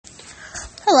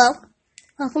Hello,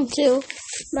 welcome to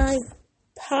my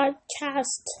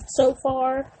podcast so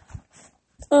far.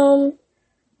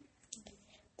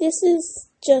 This is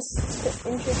just to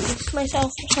introduce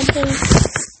myself or something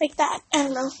like that. I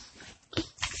don't know.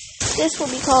 This will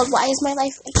be called Why Is My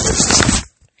Life Like This?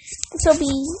 This will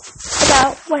be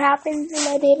about what happens in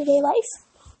my day-to-day life.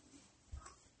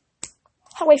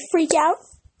 How I freak out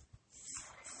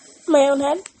in my own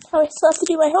head. How I still have to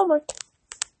do my homework.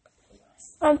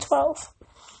 I'm 12.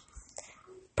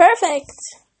 Perfect.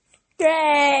 Great.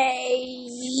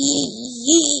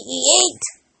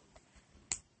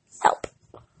 Help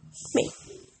me.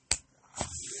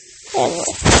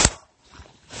 Anyway.